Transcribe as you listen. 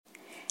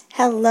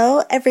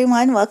Hello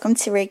everyone, welcome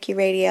to Reiki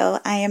Radio.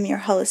 I am your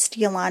host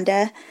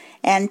Yolanda,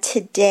 and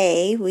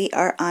today we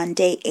are on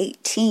day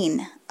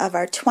 18 of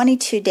our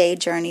 22-day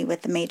journey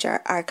with the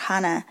Major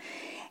Arcana.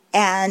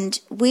 And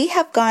we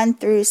have gone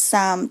through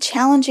some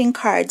challenging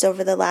cards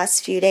over the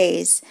last few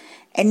days,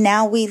 and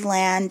now we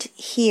land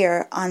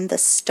here on the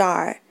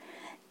Star.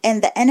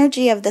 And the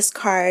energy of this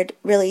card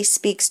really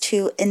speaks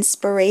to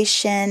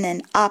inspiration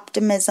and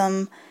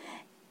optimism,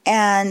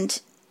 and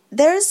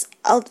there's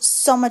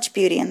so much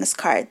beauty in this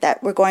card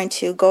that we're going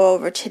to go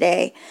over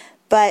today.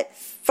 But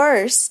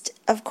first,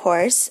 of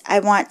course,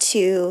 I want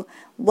to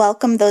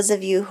welcome those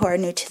of you who are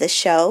new to the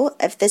show.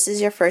 If this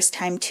is your first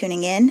time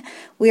tuning in,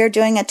 we are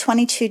doing a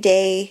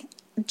 22-day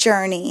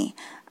journey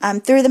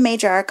through the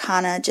Major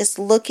Arcana, just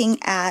looking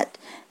at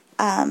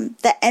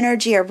the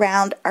energy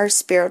around our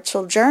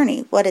spiritual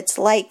journey, what it's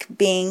like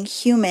being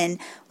human,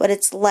 what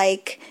it's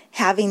like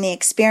having the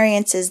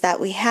experiences that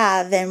we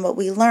have and what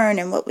we learn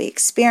and what we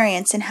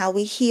experience and how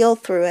we heal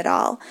through it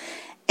all.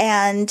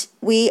 And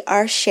we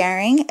are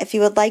sharing. If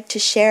you would like to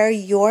share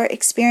your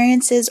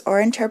experiences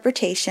or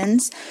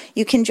interpretations,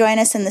 you can join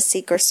us in the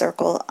Seeker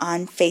Circle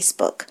on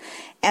Facebook.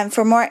 And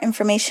for more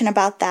information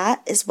about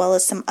that, as well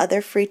as some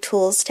other free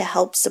tools to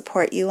help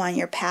support you on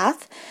your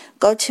path,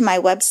 go to my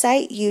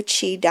website,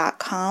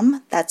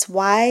 yewchi.com. That's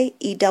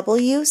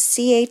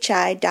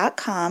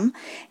YEWCHI.com,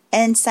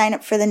 and sign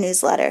up for the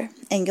newsletter,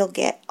 and you'll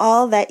get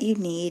all that you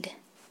need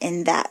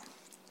in that.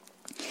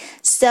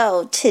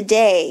 So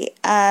today,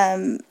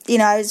 I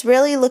was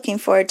really looking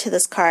forward to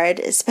this card,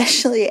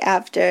 especially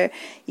after,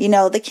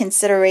 the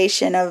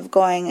consideration of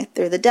going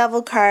through the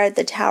Devil card,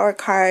 the Tower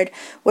card,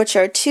 which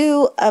are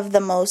two of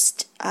the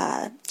most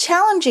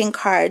challenging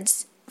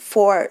cards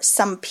for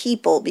some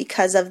people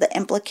because of the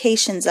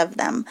implications of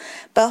them.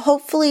 But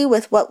hopefully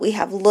with what we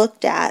have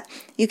looked at,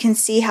 you can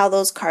see how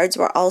those cards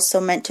were also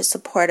meant to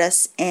support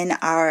us in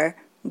our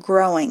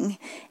growing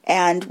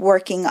and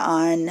working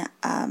on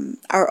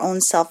our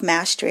own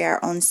self-mastery,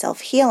 our own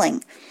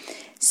self-healing.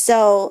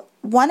 So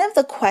one of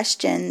the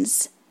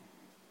questions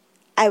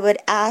I would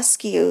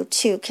ask you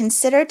to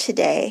consider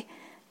today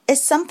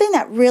is something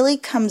that really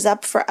comes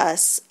up for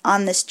us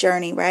on this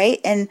journey,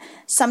 right? And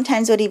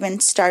sometimes what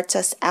even starts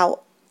us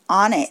out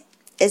on it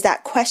is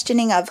that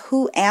questioning of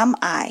who am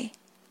I?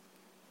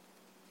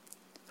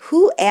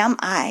 Who am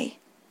I?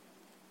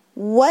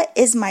 What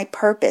is my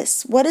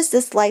purpose? What is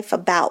this life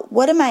about?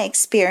 What am I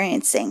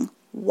experiencing?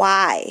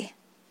 Why?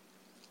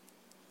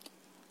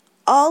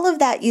 All of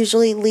that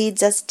usually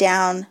leads us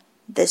down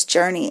this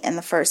journey in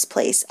the first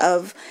place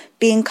of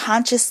being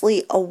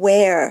consciously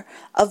aware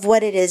of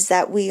what it is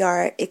that we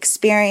are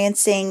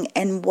experiencing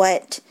and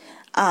what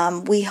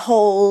we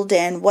hold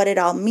and what it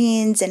all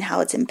means and how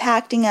it's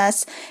impacting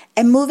us,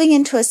 and moving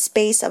into a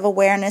space of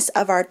awareness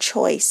of our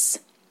choice.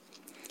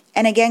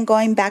 And again,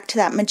 going back to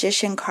that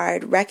Magician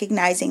card,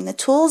 recognizing the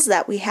tools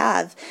that we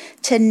have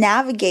to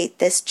navigate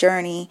this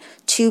journey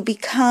to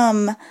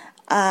become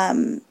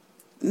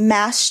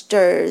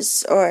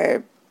masters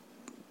or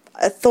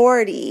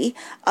authority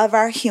of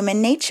our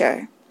human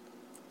nature.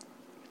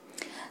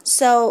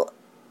 So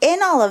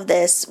in all of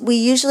this, we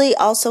usually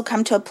also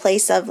come to a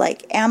place of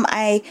am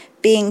I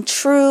being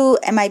true?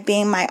 Am I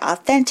being my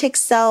authentic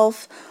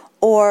self?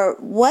 Or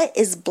what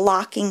is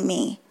blocking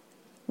me?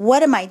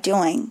 What am I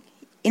doing?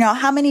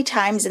 How many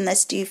times in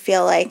this do you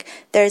feel like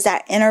there's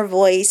that inner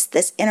voice,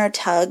 this inner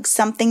tug,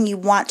 something you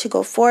want to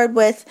go forward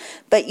with,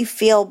 but you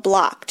feel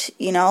blocked,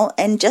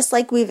 And just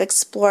like we've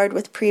explored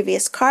with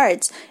previous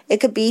cards, it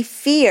could be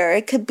fear,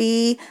 it could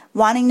be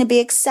wanting to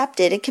be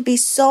accepted, it could be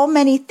so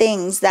many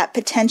things that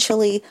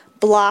potentially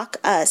block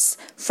us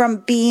from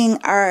being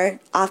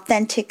our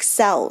authentic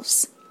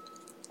selves.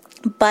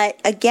 But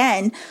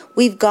again,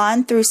 we've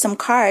gone through some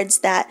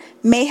cards that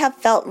may have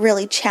felt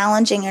really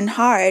challenging and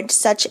hard,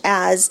 such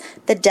as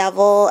the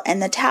Devil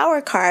and the Tower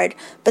card,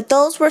 but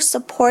those were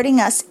supporting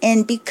us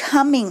in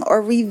becoming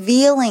or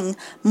revealing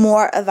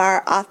more of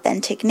our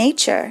authentic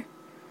nature.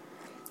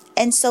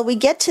 And so we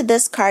get to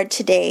this card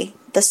today,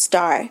 the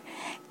Star,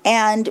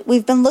 and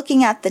we've been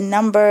looking at the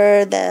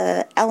number,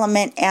 the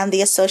element, and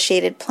the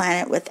associated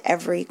planet with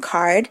every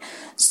card.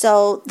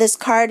 So this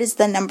card is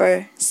the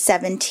number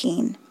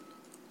 17.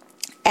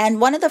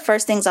 And one of the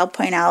first things I'll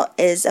point out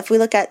is if we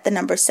look at the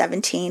number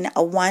 17,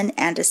 a 1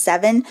 and a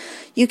 7,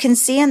 you can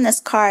see in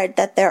this card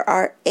that there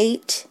are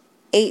 8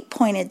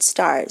 pointed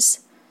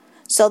stars.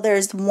 So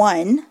there's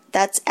one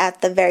that's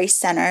at the very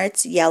center.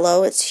 It's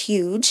yellow, it's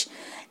huge,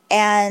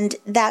 and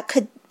that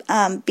could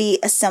be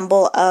a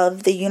symbol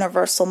of the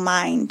universal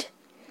mind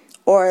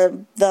or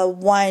the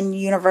one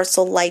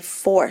universal life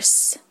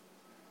force,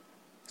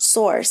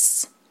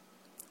 source.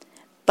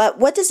 But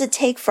what does it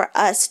take for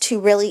us to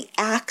really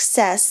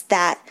access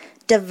that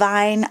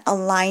divine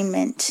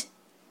alignment?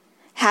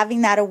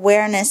 Having that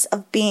awareness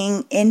of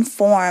being in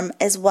form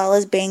as well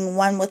as being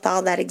one with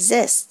all that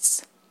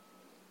exists.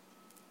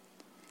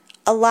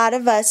 A lot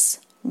of us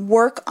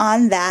work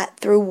on that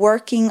through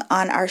working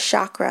on our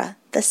chakra,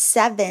 the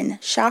 7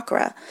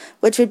 chakra,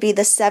 which would be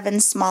the 7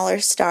 smaller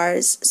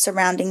stars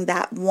surrounding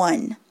that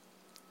one.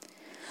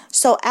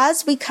 So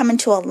as we come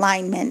into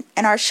alignment,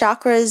 and our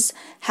chakras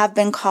have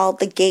been called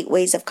the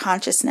gateways of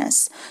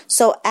consciousness.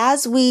 So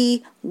as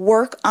we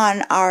work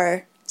on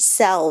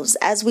ourselves,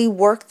 as we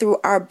work through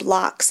our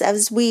blocks,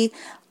 as we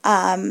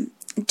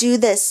do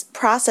this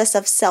process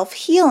of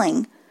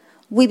self-healing,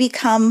 we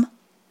become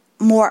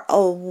more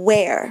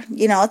aware.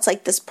 It's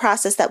like this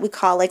process that we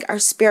call like our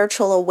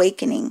spiritual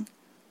awakening.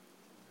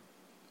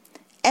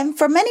 And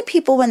for many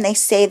people, when they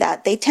say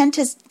that, they tend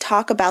to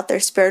talk about their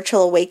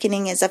spiritual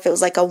awakening as if it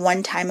was like a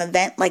one-time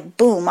event, like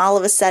boom, all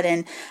of a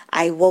sudden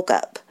I woke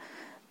up.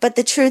 But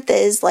the truth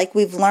is, like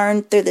we've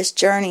learned through this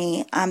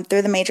journey,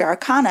 through the major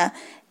arcana,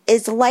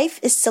 is life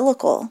is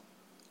cyclical.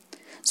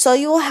 So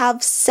you will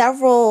have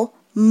several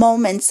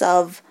moments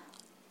of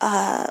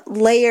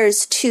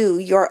layers to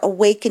your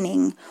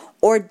awakening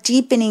or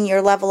deepening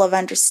your level of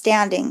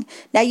understanding.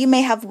 Now, you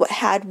may have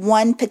had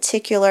one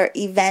particular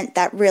event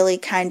that really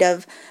kind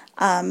of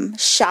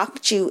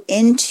shocked you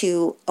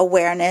into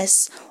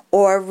awareness,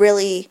 or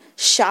really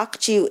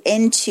shocked you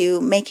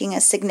into making a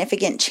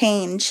significant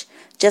change,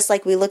 just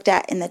like we looked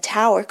at in the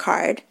Tower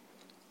card.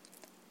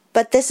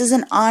 But this is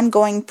an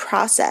ongoing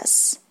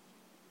process.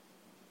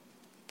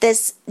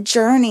 This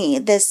journey,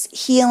 this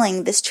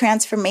healing, this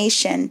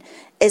transformation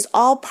is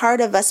all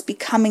part of us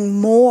becoming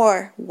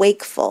more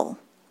wakeful.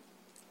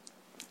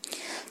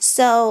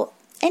 So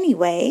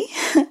anyway,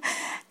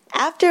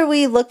 after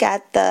we look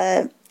at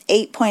the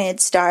 8 pointed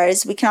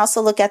stars, we can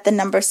also look at the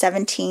number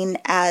 17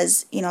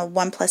 as,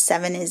 1 plus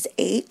 7 is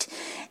 8.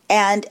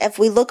 And if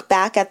we look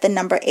back at the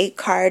number 8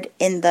 card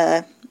in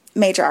the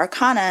major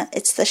arcana,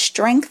 it's the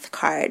strength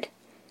card.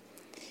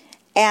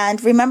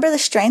 And remember, the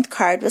strength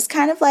card was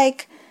kind of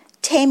like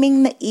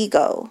taming the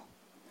ego,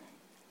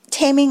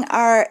 taming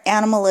our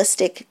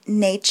animalistic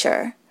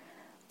nature,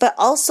 but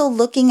also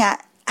looking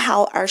at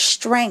how our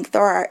strength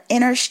or our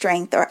inner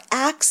strength or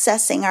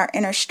accessing our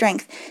inner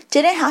strength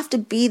didn't have to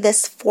be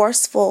this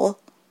forceful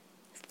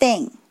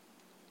thing.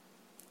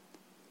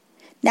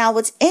 Now,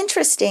 what's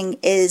interesting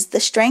is the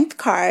strength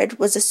card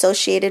was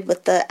associated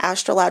with the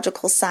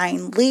astrological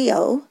sign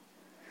Leo.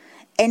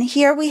 And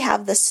here we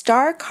have the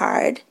star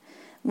card,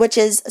 which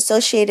is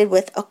associated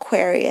with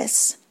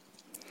Aquarius.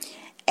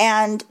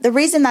 And the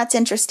reason that's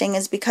interesting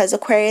is because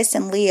Aquarius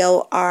and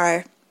Leo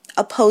are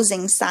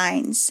opposing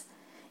signs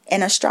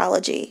in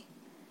astrology.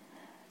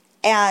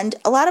 And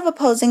a lot of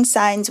opposing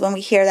signs, when we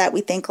hear that,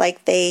 we think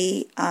like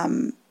they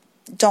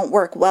don't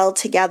work well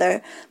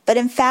together. But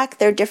in fact,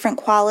 their different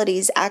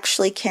qualities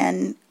actually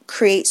can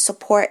create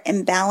support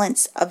and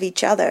balance of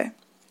each other.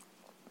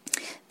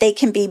 They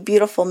can be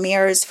beautiful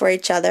mirrors for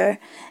each other.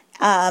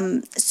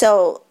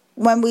 So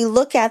when we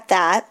look at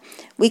that,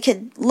 we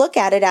could look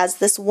at it as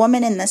this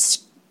woman in the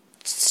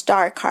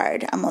star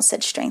card. I almost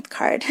said strength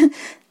card.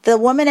 The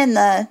woman in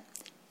the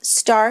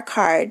star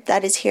card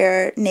that is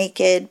here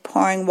naked,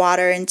 pouring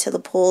water into the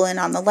pool and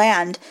on the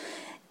land,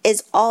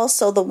 is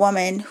also the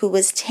woman who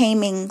was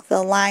taming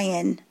the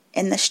lion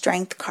in the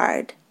strength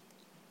card.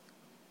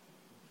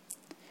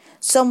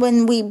 So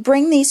when we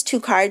bring these two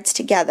cards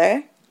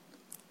together,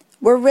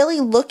 we're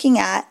really looking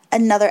at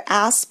another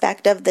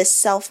aspect of this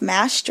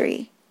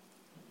self-mastery,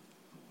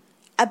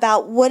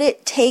 about what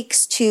it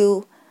takes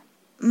to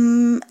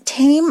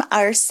tame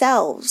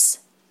ourselves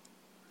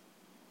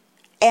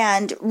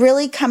and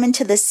really come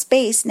into this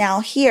space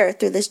now here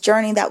through this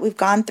journey that we've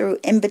gone through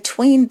in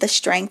between the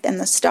strength and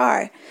the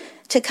star,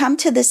 to come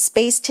to this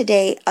space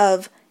today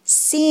of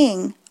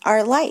seeing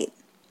our light.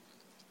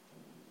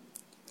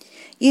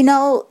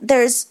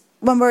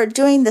 When we're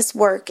doing this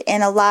work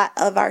and a lot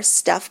of our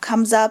stuff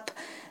comes up,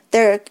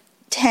 there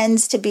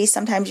tends to be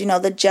sometimes,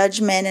 the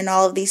judgment and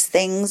all of these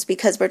things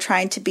because we're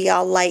trying to be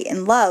all light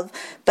and love.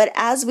 But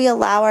as we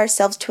allow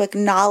ourselves to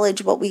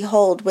acknowledge what we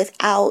hold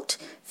without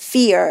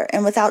fear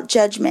and without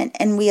judgment,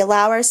 and we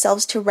allow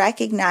ourselves to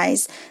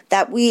recognize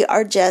that we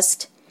are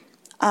just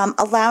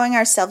allowing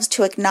ourselves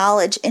to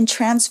acknowledge and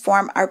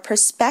transform our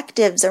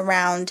perspectives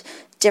around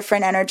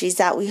different energies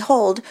that we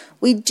hold,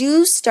 we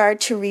do start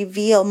to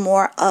reveal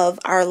more of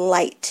our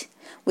light.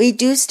 We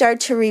do start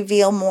to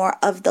reveal more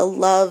of the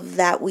love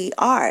that we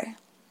are.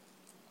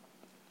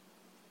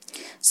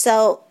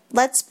 So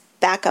let's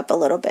back up a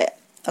little bit.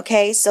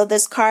 Okay, so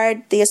this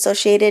card, the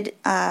associated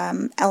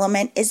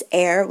element is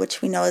air,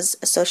 which we know is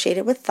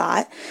associated with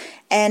thought,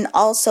 and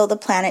also the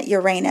planet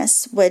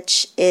Uranus,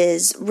 which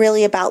is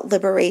really about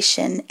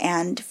liberation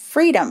and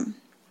freedom.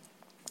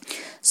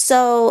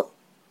 So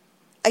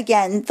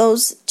again,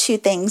 those two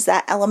things,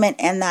 that element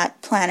and that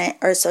planet,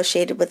 are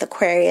associated with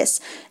Aquarius.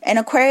 And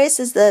Aquarius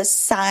is the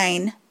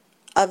sign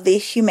of the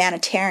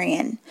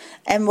humanitarian,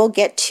 and we'll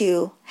get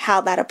to how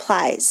that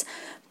applies.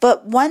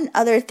 But one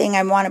other thing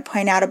I want to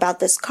point out about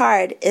this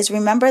card is,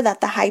 remember that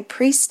the High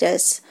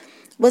Priestess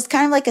was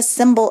kind of like a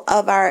symbol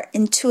of our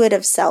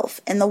intuitive self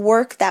and the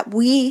work that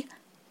we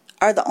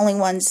are the only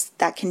ones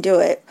that can do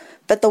it,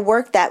 but the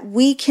work that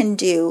we can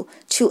do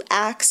to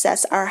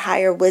access our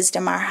higher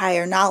wisdom, our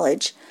higher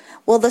knowledge.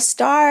 Well, the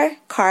star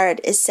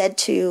card is said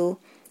to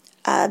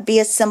be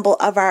a symbol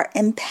of our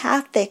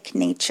empathic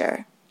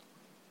nature.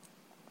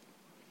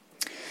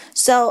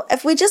 So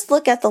if we just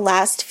look at the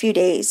last few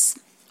days,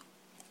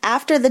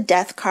 after the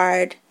death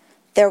card,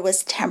 there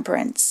was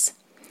temperance.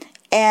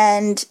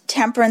 And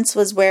temperance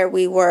was where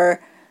we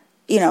were,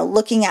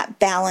 looking at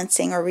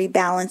balancing or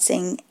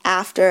rebalancing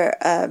after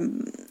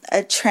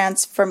a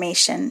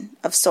transformation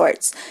of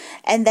sorts.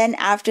 And then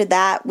after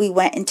that, we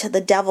went into the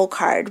devil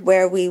card,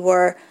 where we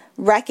were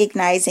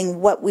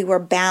recognizing what we were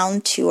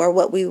bound to, or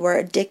what we were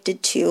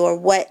addicted to, or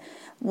what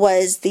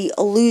was the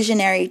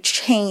illusionary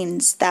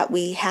chains that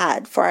we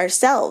had for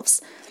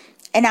ourselves.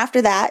 And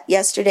after that,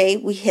 yesterday,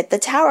 we hit the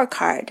Tower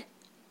card.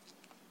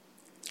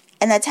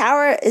 And the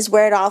Tower is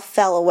where it all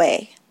fell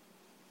away.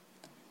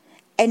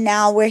 And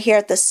now we're here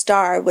at the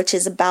Star, which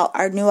is about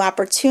our new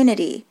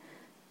opportunity.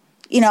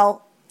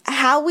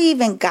 How we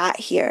even got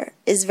here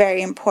is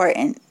very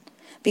important.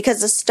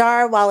 Because the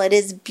Star, while it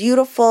is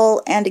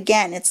beautiful, and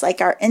again, it's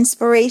like our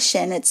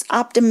inspiration, it's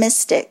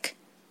optimistic,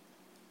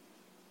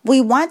 we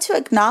want to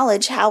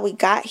acknowledge how we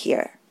got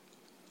here.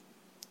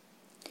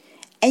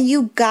 And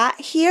you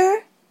got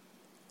here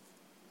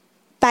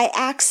by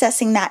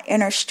accessing that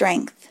inner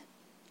strength.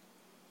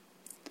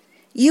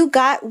 You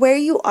got where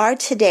you are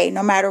today,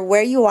 no matter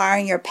where you are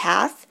in your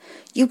path.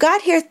 You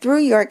got here through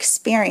your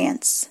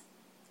experience.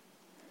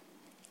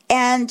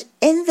 And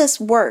in this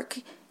work,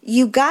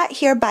 you got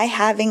here by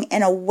having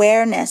an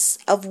awareness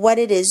of what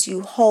it is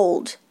you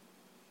hold,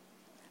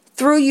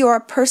 through your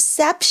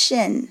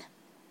perception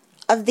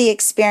of the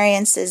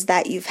experiences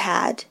that you've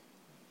had.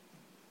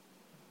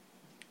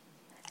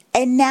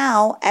 And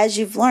now, as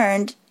you've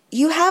learned,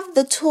 you have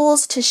the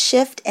tools to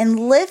shift and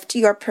lift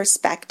your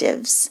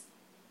perspectives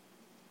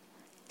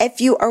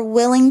if you are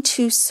willing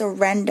to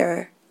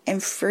surrender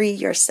and free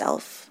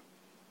yourself.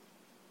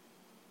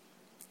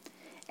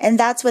 And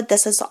that's what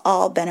this has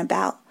all been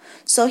about.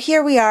 So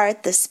here we are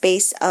at the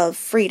space of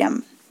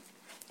freedom,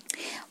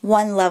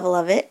 one level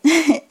of it.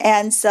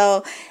 And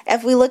so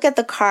if we look at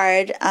the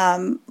card,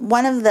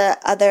 one of the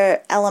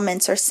other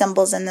elements or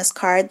symbols in this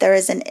card, there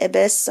is an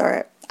ibis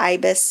or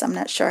ibis, I'm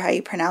not sure how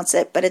you pronounce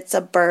it, but it's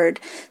a bird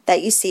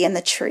that you see in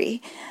the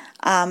tree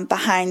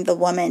behind the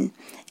woman.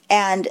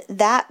 And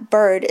that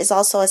bird is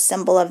also a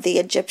symbol of the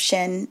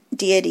Egyptian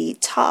deity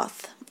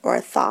Thoth,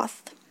 or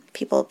Thoth.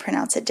 People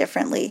pronounce it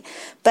differently.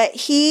 But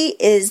he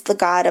is the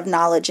god of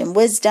knowledge and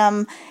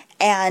wisdom.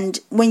 And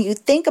when you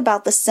think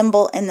about the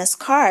symbol in this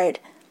card,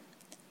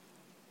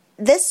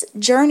 this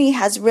journey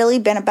has really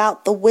been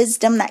about the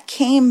wisdom that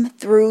came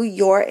through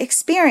your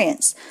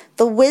experience.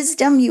 The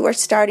wisdom you are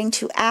starting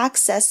to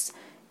access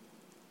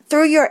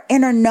through your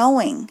inner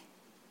knowing,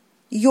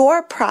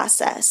 your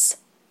process.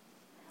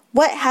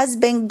 What has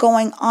been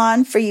going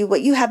on for you,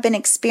 what you have been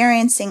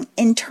experiencing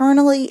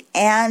internally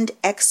and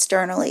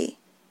externally.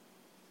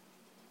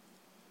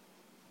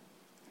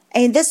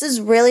 And this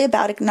is really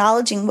about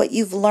acknowledging what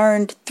you've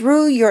learned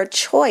through your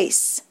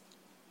choice.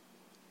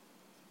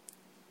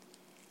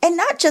 And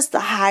not just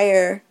the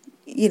higher,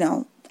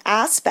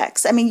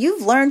 aspects. I mean,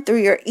 you've learned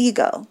through your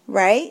ego,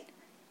 right?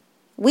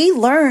 We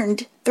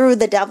learned through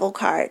the devil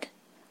card.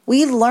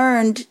 We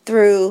learned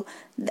through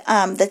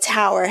the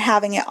Tower,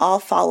 having it all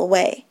fall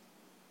away.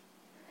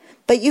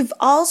 But you've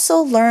also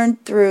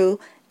learned through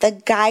the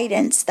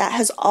guidance that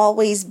has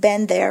always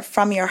been there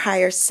from your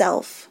higher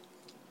self.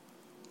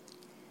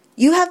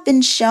 You have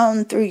been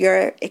shown through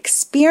your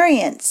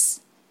experience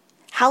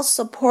how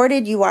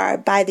supported you are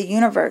by the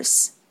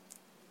universe.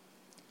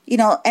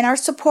 And our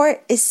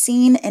support is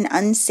seen and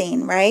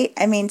unseen, right?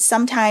 I mean,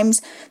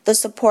 sometimes the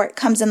support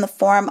comes in the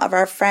form of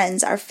our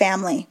friends, our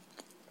family.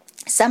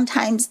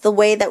 Sometimes the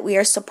way that we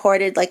are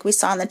supported, like we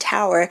saw in the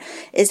Tower,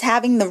 is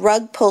having the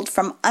rug pulled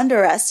from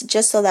under us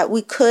just so that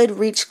we could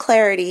reach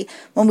clarity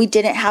when we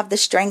didn't have the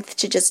strength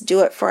to just do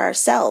it for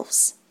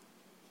ourselves.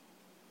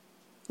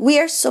 We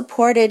are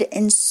supported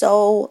in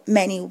so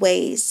many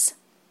ways.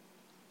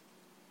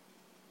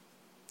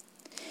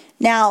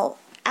 Now,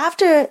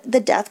 after the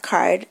death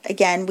card,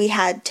 again, we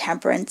had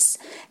temperance.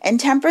 And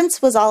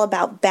temperance was all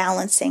about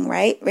balancing,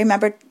 right?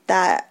 Remember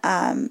that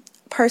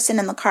person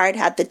in the card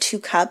had the 2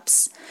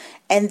 cups,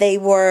 and they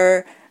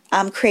were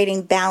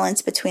creating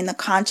balance between the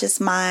conscious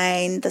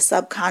mind, the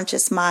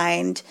subconscious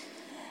mind.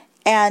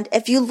 And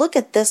if you look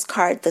at this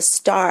card, the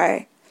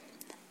Star,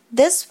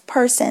 this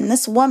person,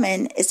 this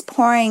woman, is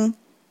pouring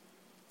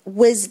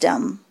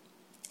wisdom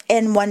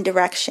in one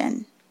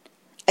direction.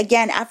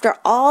 Again, after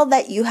all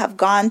that you have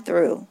gone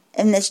through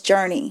in this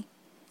journey,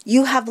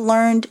 you have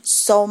learned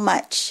so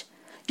much.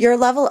 Your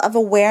level of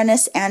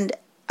awareness and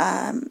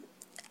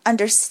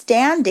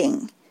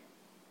understanding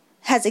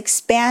has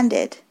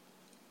expanded.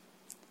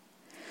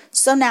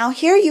 So now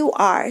here you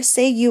are,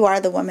 say you are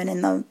the woman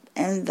in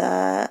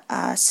the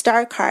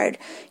Star card.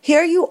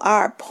 Here you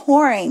are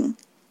pouring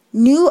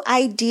new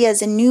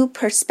ideas and new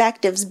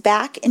perspectives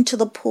back into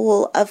the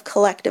pool of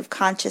collective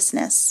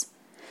consciousness,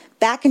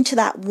 back into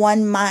that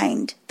one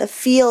mind, the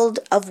field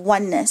of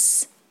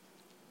oneness.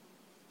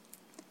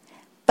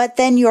 But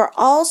then you're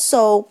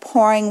also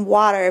pouring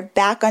water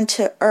back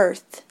onto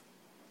earth,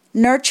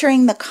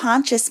 nurturing the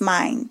conscious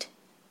mind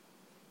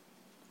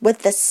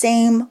with the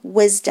same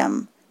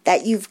wisdom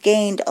that you've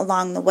gained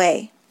along the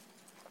way.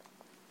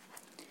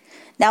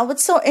 Now,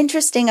 what's so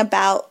interesting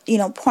about,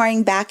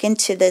 pouring back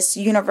into this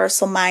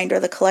universal mind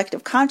or the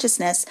collective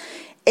consciousness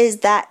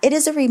is that it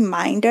is a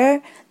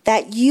reminder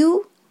that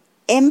you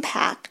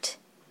impact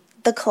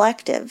the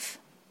collective.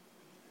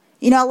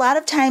 A lot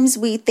of times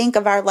we think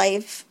of our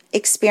life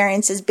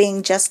experiences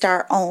being just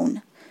our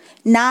own,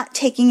 not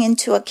taking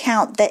into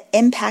account the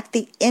impact,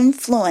 the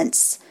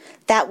influence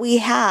that we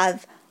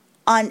have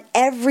on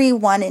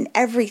everyone and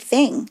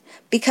everything.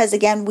 Because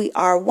again, we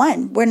are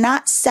one. We're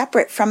not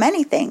separate from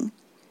anything.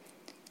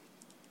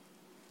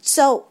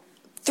 So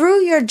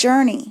through your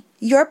journey,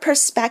 your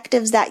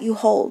perspectives that you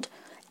hold,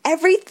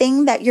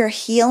 everything that you're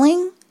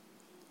healing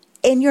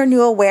in your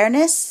new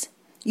awareness,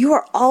 you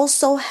are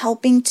also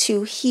helping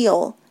to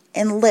heal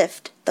and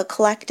lift the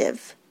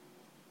collective.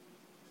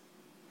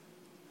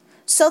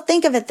 So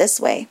think of it this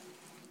way.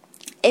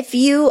 If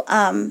you,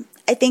 I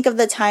think of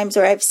the times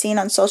where I've seen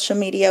on social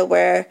media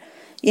where,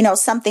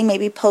 something may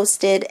be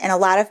posted and a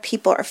lot of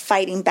people are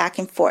fighting back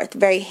and forth,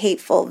 very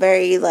hateful,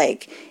 very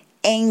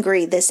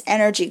angry, this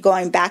energy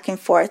going back and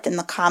forth in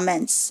the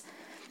comments.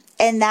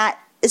 And that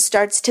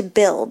starts to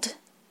build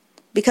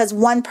because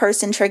one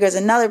person triggers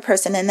another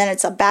person and then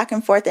it's a back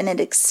and forth and it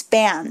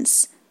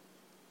expands.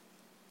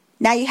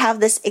 Now you have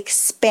this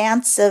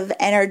expansive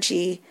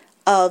energy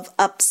of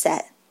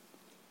upset.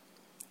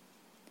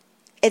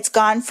 It's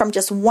gone from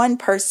just one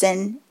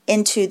person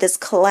into this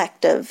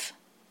collective.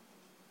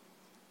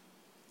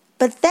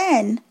 But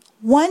then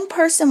one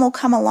person will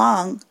come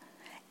along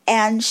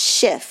and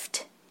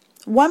shift.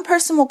 One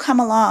person will come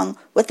along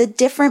with a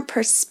different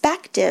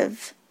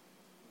perspective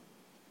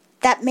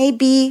that may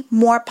be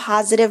more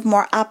positive,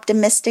 more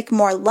optimistic,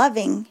 more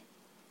loving.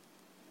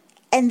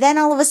 And then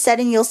all of a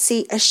sudden you'll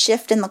see a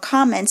shift in the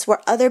comments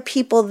where other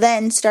people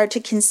then start to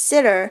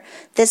consider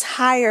this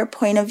higher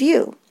point of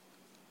view.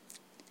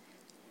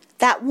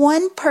 That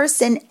one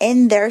person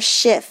in their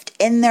shift,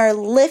 in their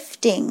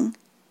lifting,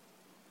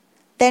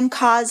 then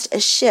caused a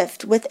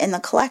shift within the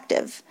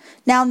collective.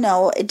 Now,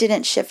 no, it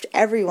didn't shift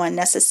everyone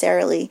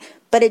necessarily,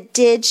 but it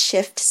did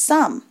shift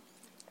some.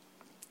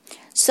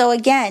 So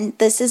again,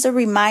 this is a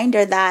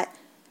reminder that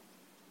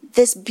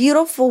this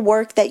beautiful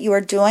work that you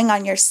are doing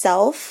on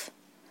yourself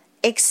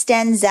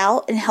extends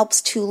out and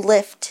helps to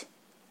lift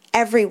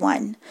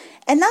everyone.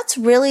 And that's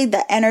really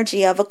the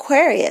energy of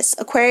Aquarius.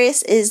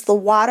 Aquarius is the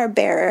water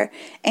bearer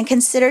and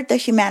considered the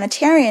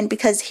humanitarian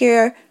because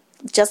here,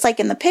 just like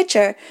in the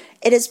picture,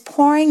 it is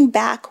pouring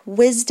back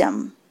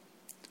wisdom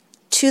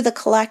to the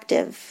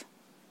collective.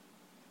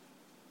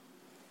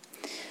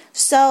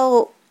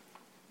 So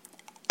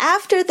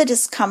after the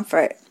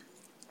discomfort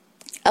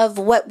of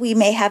what we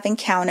may have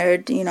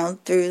encountered,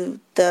 through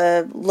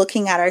the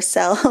looking at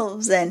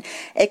ourselves and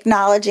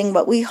acknowledging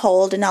what we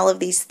hold and all of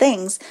these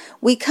things,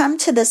 we come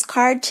to this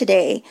card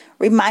today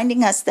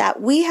reminding us that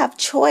we have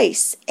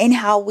choice in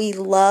how we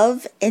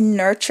love and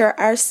nurture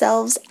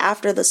ourselves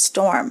after the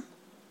storm.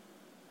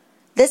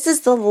 This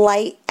is the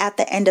light at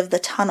the end of the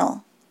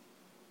tunnel.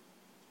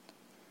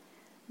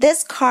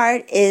 This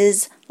card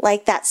is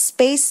like that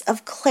space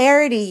of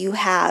clarity you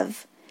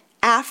have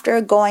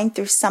after going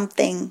through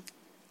something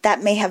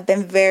that may have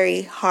been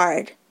very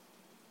hard.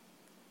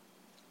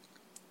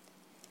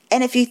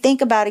 And if you think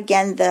about,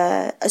 again,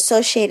 the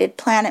associated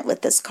planet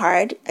with this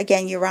card,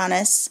 again,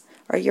 Uranus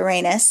or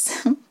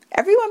Uranus,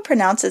 everyone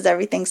pronounces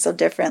everything so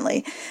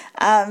differently.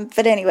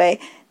 But anyway,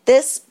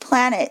 this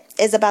planet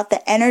is about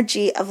the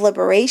energy of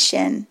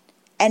liberation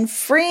and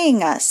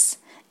freeing us.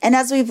 And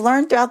as we've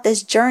learned throughout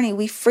this journey,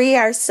 we free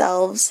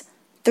ourselves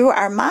through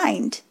our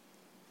mind.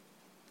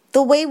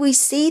 The way we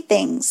see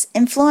things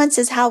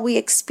influences how we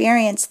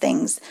experience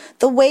things.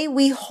 The way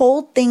we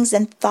hold things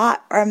in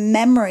thought or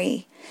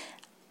memory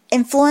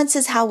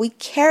influences how we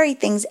carry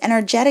things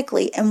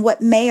energetically and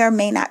what may or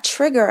may not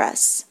trigger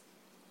us.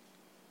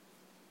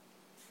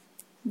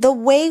 The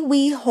way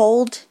we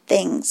hold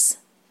things,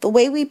 the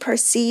way we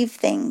perceive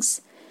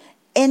things,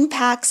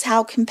 impacts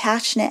how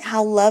compassionate,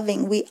 how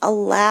loving we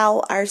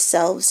allow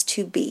ourselves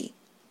to be.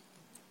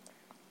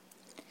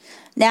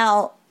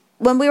 Now,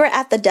 when we were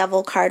at the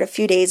Devil card a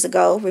few days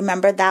ago,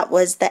 remember that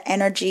was the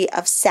energy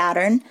of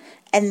Saturn,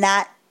 and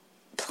that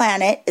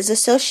planet is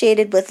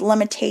associated with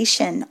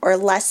limitation or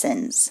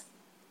lessons.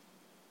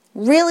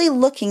 Really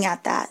looking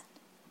at that.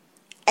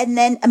 And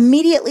then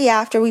immediately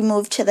after we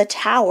moved to the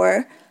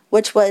Tower,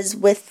 which was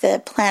with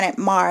the planet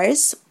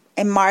Mars,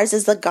 and Mars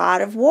is the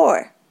god of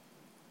war.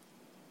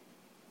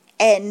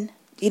 And,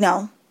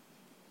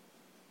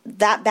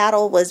 that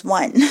battle was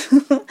won.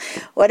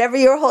 Whatever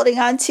you were holding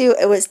on to,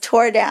 it was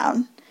tore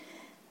down.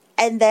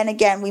 And then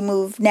again, we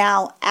move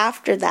now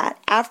after that,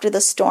 after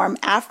the storm,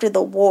 after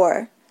the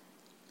war,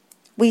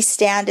 we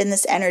stand in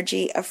this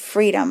energy of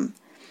freedom.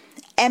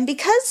 And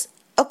because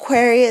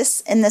Aquarius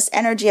in this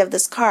energy of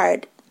this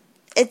card,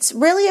 it's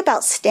really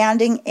about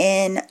standing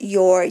in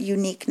your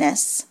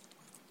uniqueness.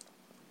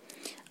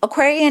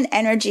 Aquarian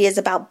energy is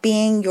about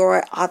being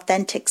your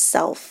authentic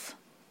self.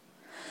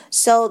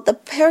 So the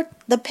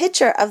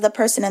picture of the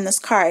person in this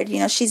card,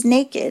 she's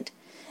naked.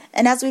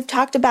 And as we've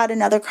talked about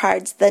in other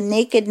cards, the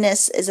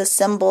nakedness is a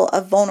symbol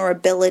of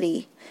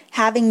vulnerability.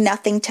 having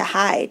nothing to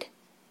hide.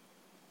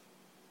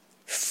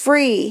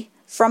 Free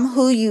from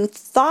who you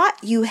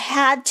thought you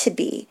had to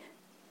be.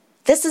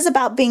 This is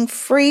about being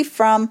free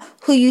from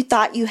who you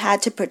thought you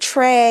had to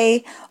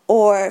portray,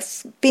 or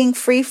being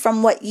free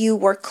from what you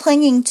were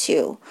clinging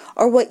to,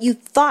 or what you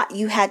thought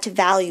you had to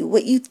value,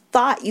 what you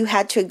thought you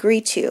had to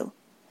agree to.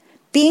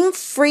 Being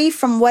free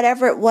from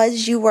whatever it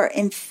was you were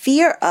in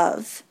fear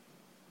of,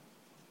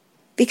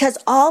 because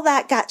all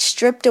that got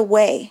stripped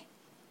away.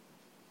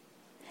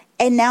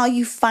 And now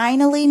you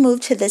finally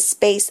move to this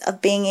space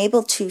of being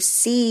able to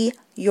see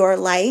your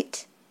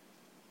light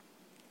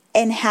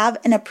and have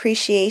an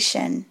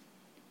appreciation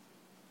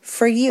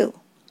for you.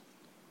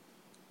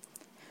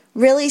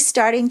 Really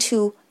starting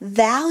to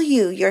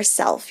value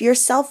yourself, your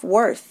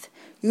self-worth,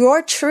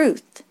 your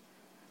truth,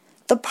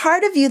 the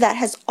part of you that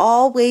has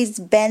always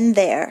been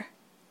there.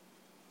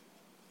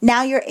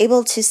 Now you're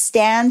able to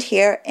stand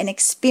here and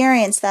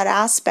experience that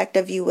aspect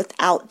of you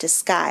without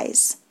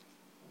disguise.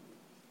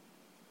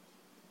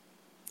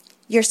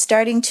 You're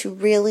starting to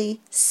really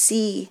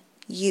see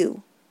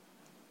you.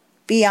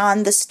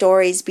 Beyond the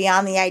stories,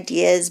 beyond the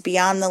ideas,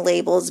 beyond the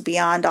labels,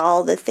 beyond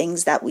all the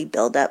things that we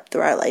build up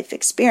through our life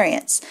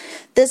experience.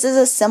 This is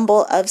a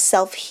symbol of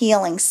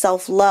self-healing,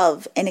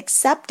 self-love, and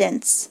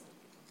acceptance.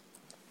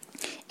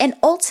 And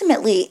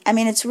ultimately,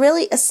 it's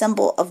really a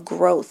symbol of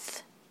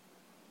growth.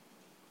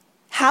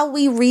 How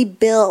we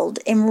rebuild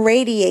and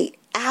radiate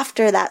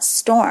after that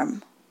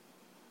storm.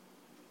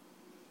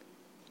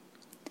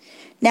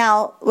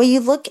 Now, when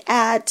you look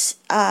at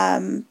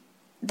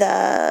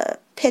the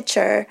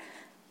picture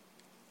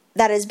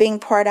that is being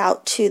poured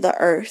out to the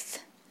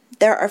earth,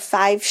 there are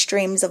 5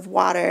 streams of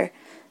water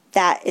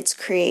that it's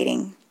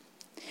creating.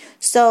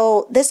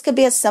 So this could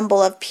be a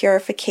symbol of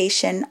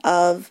purification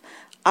of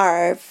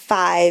our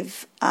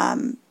 5.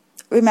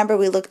 Remember,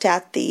 we looked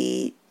at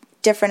the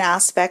different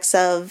aspects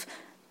of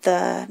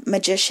the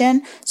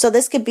magician. So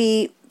this could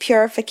be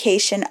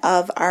purification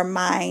of our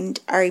mind,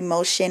 our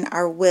emotion,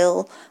 our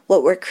will,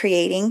 what we're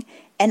creating,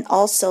 and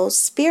also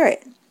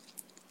spirit.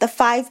 The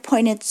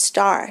 5-pointed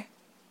star.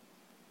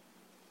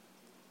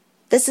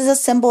 This is a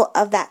symbol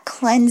of that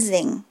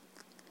cleansing,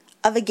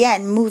 of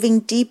again moving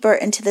deeper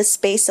into the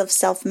space of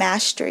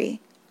self-mastery.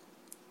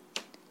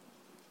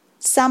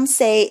 Some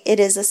say it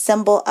is a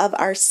symbol of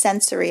our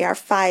sensory, our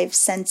 5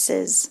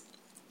 senses,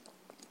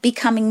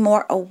 becoming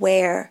more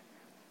aware.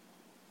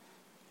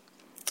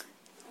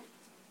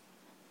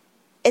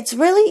 It's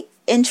really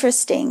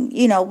interesting,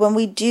 when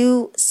we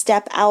do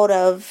step out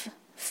of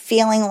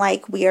feeling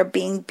like we are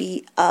being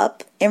beat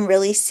up and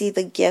really see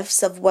the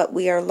gifts of what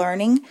we are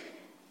learning.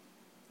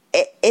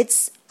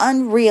 It's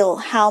unreal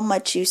how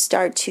much you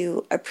start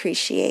to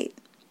appreciate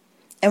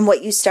and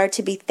what you start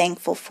to be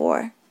thankful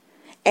for,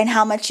 and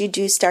how much you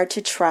do start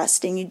to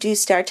trust and you do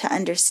start to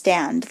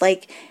understand.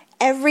 Like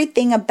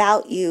everything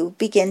about you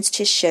begins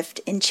to shift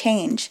and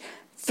change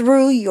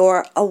through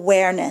your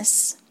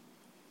awareness.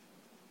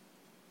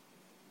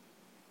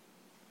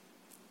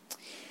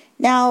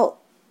 Now,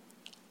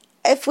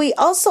 if we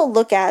also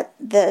look at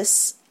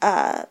this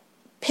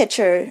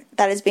picture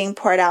that is being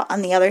poured out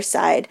on the other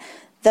side,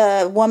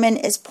 the woman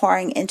is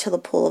pouring into the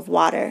pool of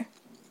water.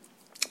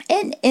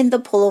 And in the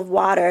pool of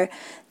water,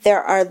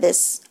 there are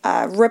this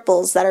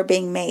ripples that are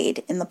being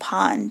made in the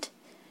pond.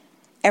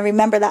 And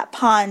remember, that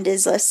pond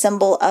is a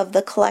symbol of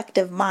the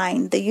collective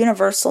mind, the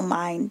universal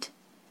mind.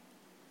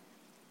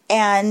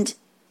 And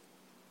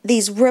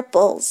these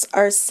ripples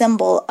are a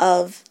symbol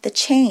of the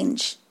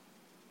change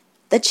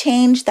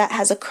that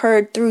has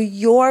occurred through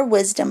your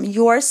wisdom,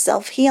 your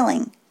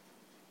self-healing.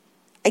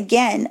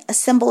 Again, a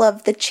symbol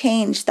of the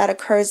change that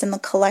occurs in the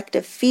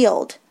collective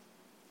field.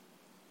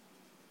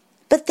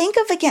 But think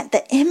of, again,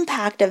 the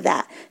impact of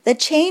that, the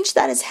change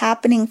that is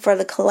happening for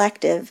the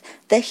collective,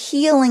 the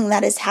healing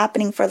that is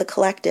happening for the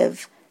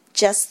collective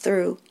just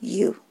through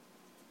you.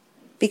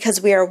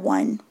 Because we are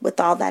one with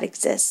all that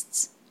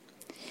exists.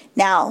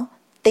 Now,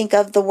 think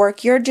of the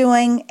work you're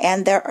doing,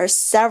 and there are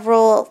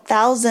several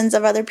thousands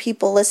of other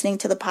people listening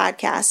to the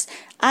podcast.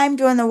 I'm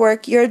doing the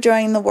work, you're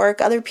doing the work,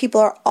 other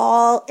people are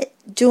all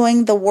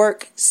doing the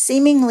work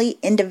seemingly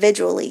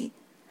individually.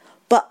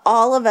 But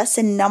all of us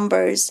in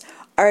numbers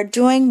are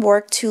doing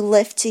work to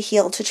lift, to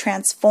heal, to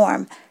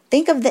transform.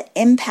 Think of the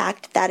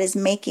impact that is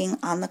making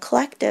on the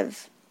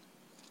collective.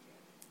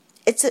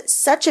 It's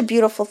such a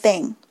beautiful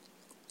thing.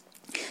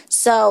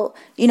 So,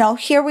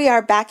 here we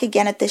are back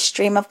again at this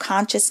stream of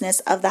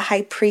consciousness of the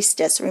high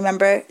priestess.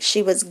 Remember,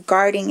 she was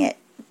guarding it,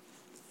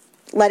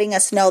 letting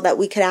us know that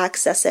we could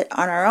access it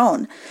on our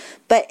own.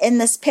 But in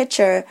this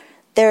picture,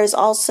 there's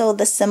also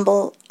the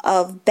symbol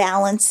of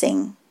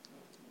balancing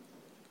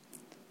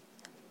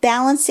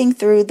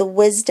through the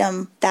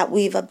wisdom that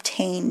we've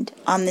obtained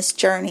on this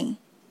journey.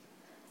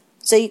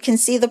 So you can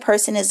see the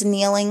person is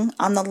kneeling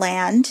on the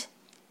land.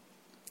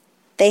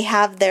 They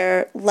have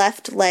their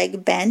left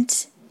leg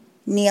bent,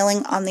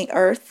 kneeling on the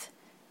earth.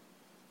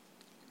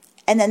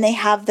 And then they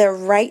have their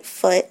right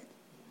foot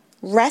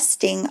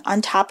resting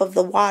on top of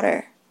the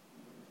water.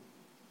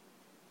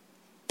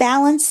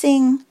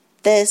 Balancing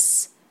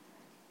this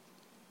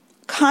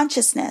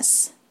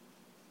consciousness,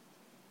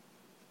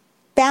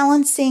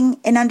 balancing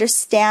and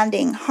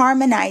understanding,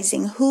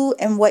 harmonizing who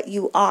and what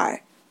you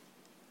are.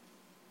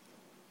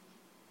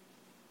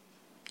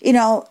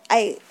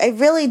 I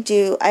really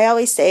do. I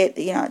always say,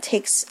 it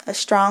takes a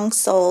strong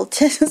soul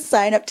to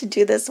sign up to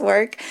do this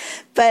work.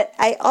 But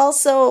I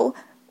also,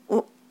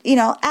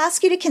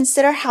 ask you to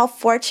consider how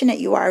fortunate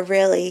you are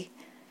really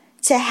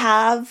to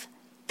have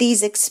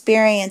these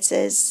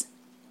experiences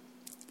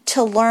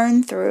to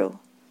learn through,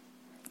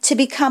 to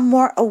become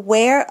more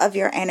aware of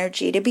your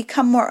energy, to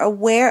become more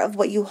aware of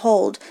what you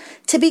hold,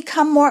 to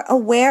become more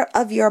aware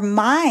of your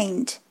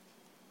mind,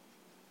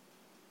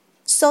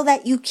 so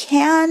that you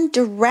can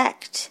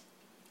direct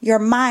your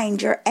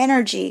mind, your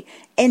energy,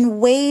 in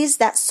ways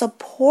that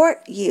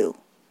support you.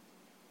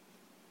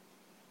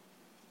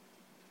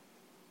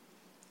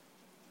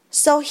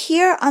 So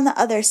here on the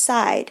other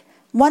side,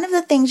 one of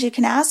the things you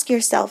can ask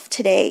yourself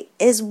today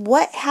is,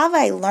 what have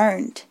I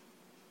learned?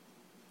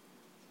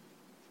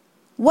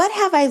 What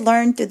have I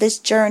learned through this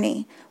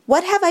journey?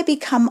 What have I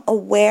become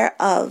aware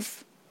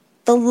of?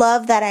 The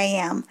love that I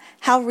am,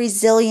 how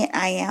resilient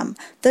I am,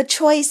 the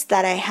choice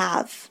that I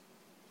have,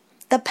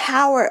 the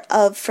power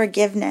of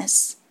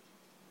forgiveness.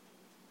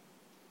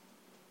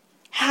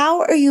 How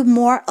are you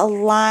more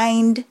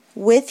aligned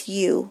with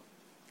you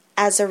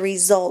as a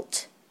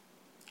result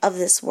of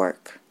this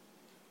work?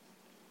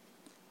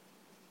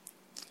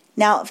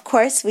 Now, of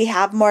course, we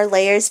have more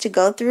layers to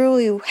go through.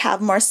 We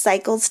have more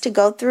cycles to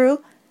go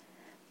through.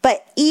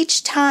 But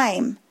each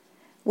time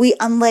we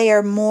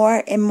unlayer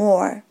more and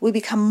more, we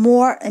become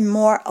more and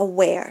more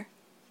aware.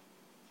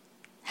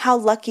 How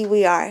lucky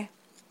we are.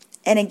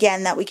 And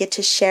again, that we get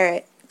to share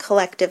it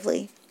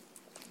collectively.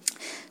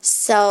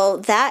 So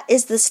that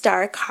is the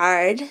star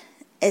card.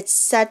 It's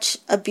such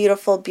a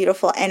beautiful,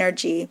 beautiful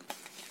energy.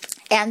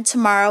 And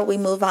tomorrow we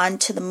move on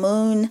to the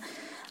moon.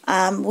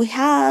 We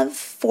have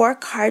 4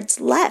 cards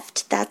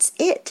left. That's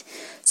it.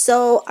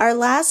 So our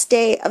last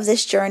day of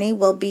this journey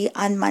will be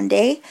on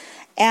Monday.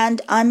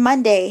 And on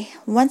Monday,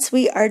 once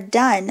we are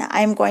done,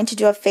 I'm going to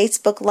do a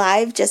Facebook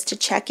Live just to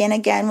check in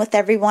again with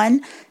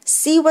everyone.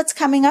 See what's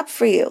coming up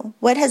for you.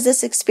 What has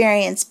this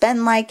experience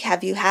been like?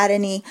 Have you had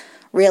any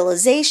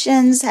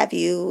realizations? Have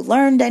you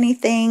learned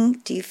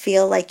anything? Do you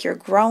feel like you're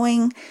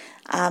growing?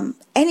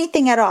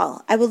 Anything at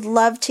all. I would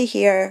love to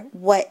hear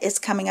what is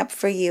coming up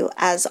for you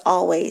as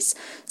always.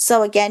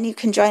 So again, you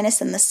can join us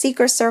in the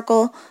Seeker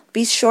Circle.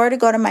 Be sure to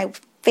go to my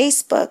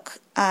Facebook,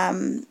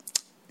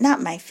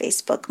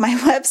 my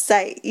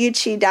website,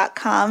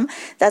 yuchi.com.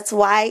 That's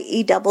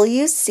YEWCHI.com.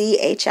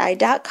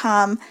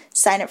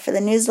 Sign up for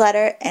the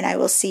newsletter and I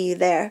will see you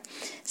there.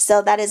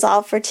 So that is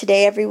all for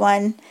today,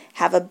 everyone.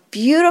 Have a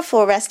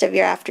beautiful rest of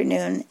your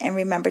afternoon and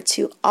remember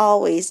to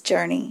always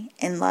journey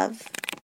in love.